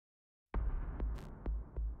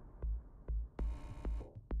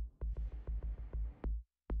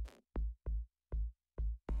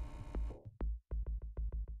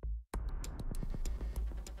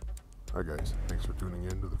Hi guys, thanks for tuning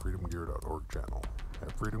in to the freedomgear.org channel.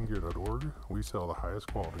 At freedomgear.org, we sell the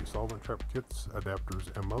highest quality solvent trap kits,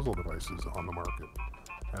 adapters, and muzzle devices on the market,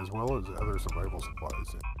 as well as other survival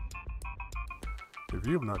supplies. If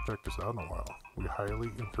you have not checked us out in a while, we highly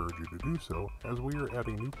encourage you to do so, as we are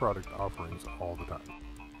adding new product offerings all the time.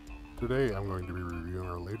 Today I'm going to be reviewing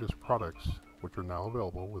our latest products, which are now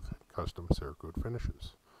available with custom Cerakote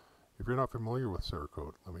finishes. If you're not familiar with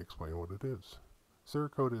Cerakote, let me explain what it is.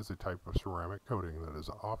 Cerakote is a type of ceramic coating that is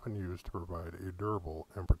often used to provide a durable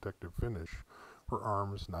and protective finish for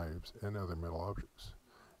arms, knives, and other metal objects.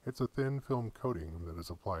 It's a thin film coating that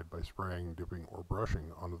is applied by spraying, dipping, or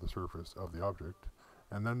brushing onto the surface of the object,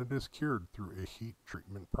 and then it is cured through a heat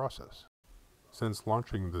treatment process. Since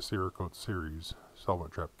launching the Cerakote series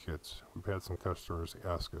solvent trap kits, we've had some customers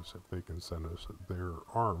ask us if they can send us their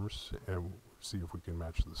arms and see if we can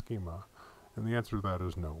match the schema. And the answer to that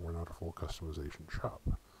is no, we're not a full customization shop.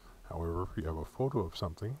 However, if you have a photo of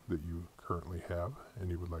something that you currently have and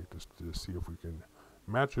you would like to see if we can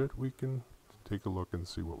match it, we can take a look and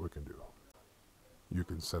see what we can do. You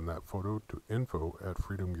can send that photo to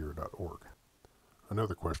info@freedomgear.org.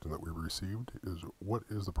 Another question that we received is, what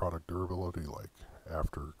is the product durability like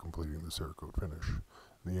after completing the Cerakote finish?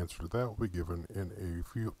 And the answer to that will be given in a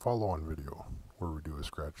follow-on video where we do a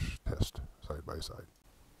scratch test side by side.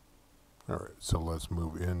 Alright, so let's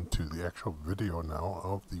move into the actual video now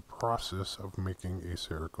of the process of making a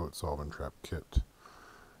Cerakote solvent trap kit.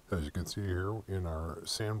 As you can see here in our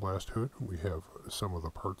sandblast hood, we have some of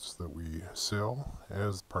the parts that we sell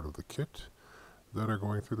as part of the kit that are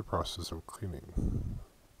going through the process of cleaning.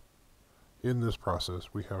 In this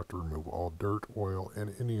process, we have to remove all dirt, oil,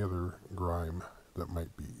 and any other grime that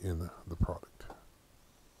might be in the product.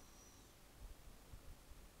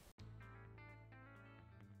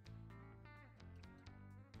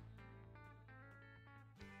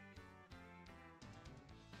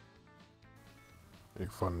 A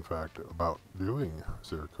fun fact about doing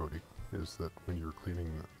Cerakote is that when you're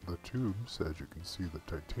cleaning the tubes, as you can see, the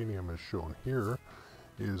titanium as shown here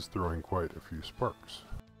is throwing quite a few sparks.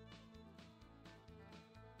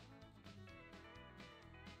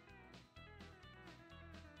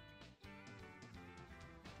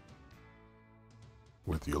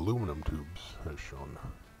 With the aluminum tubes as shown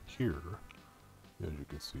here, as you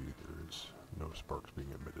can see, there is no sparks being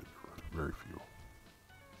emitted, very few.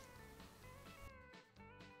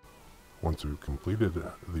 Once we've completed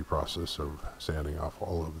the process of sanding off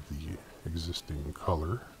all of the existing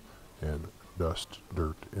color and dust,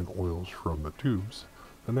 dirt, and oils from the tubes,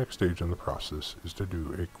 the next stage in the process is to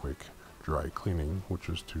do a quick dry cleaning, which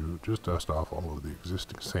is to just dust off all of the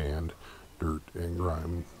existing sand, dirt, and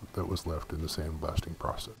grime that was left in the sandblasting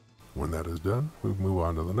process. When that is done, we move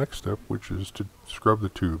on to the next step, which is to scrub the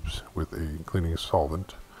tubes with a cleaning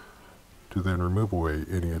solvent to then remove away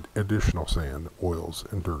any additional sand, oils,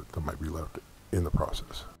 and dirt that might be left in the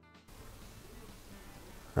process.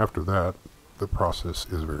 After that, the process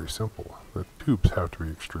is very simple. The tubes have to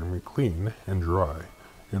be extremely clean and dry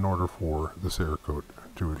in order for the Cerakote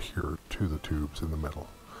to adhere to the tubes and the metal.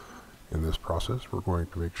 In this process, we're going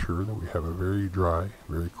to make sure that we have a very dry,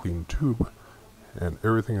 very clean tube, and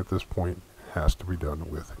everything at this point has to be done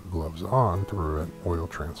with gloves on to prevent oil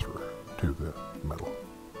transfer to the metal.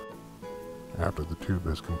 After the tube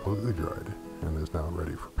is completely dried and is now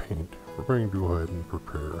ready for paint, we're going to go ahead and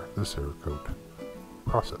prepare the Cerakote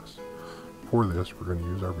process. For this, we're going to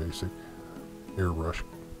use our basic airbrush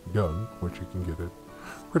gun, which you can get at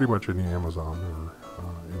pretty much any Amazon or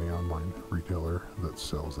any online retailer that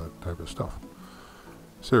sells that type of stuff.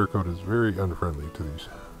 Cerakote is very unfriendly to these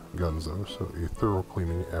guns though, so a thorough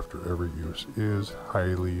cleaning after every use is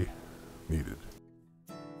highly needed.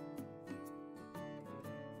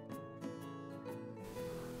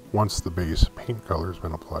 Once the base paint color has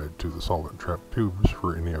been applied to the solvent trap tubes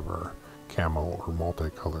for any of our camo or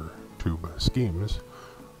multicolor tube schemes,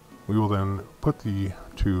 we will then put the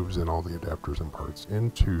tubes and all the adapters and parts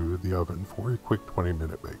into the oven for a quick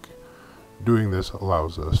 20-minute bake. Doing this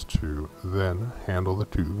allows us to then handle the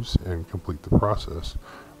tubes and complete the process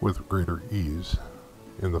with greater ease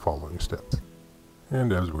in the following steps.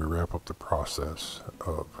 And as we wrap up the process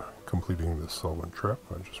of completing this solvent trap,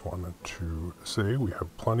 I just wanted to say we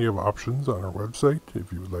have plenty of options on our website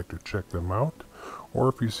if you would like to check them out, or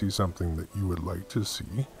if you see something that you would like to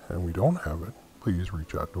see and we don't have it, please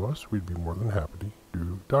reach out to us. We'd be more than happy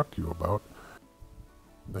to talk to you about.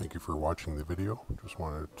 Thank you for watching the video. Just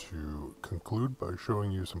wanted to conclude by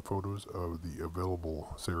showing you some photos of the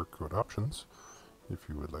available Cerakote options. If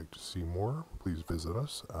you would like to see more, please visit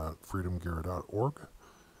us at freedomgear.org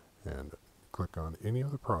and Click on any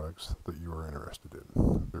of the products that you are interested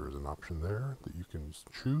in. There is an option there that you can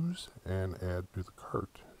choose and add to the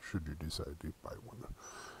cart should you decide to buy one.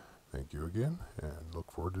 Thank you again, and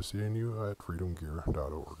look forward to seeing you at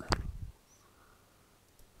freedomgear.org.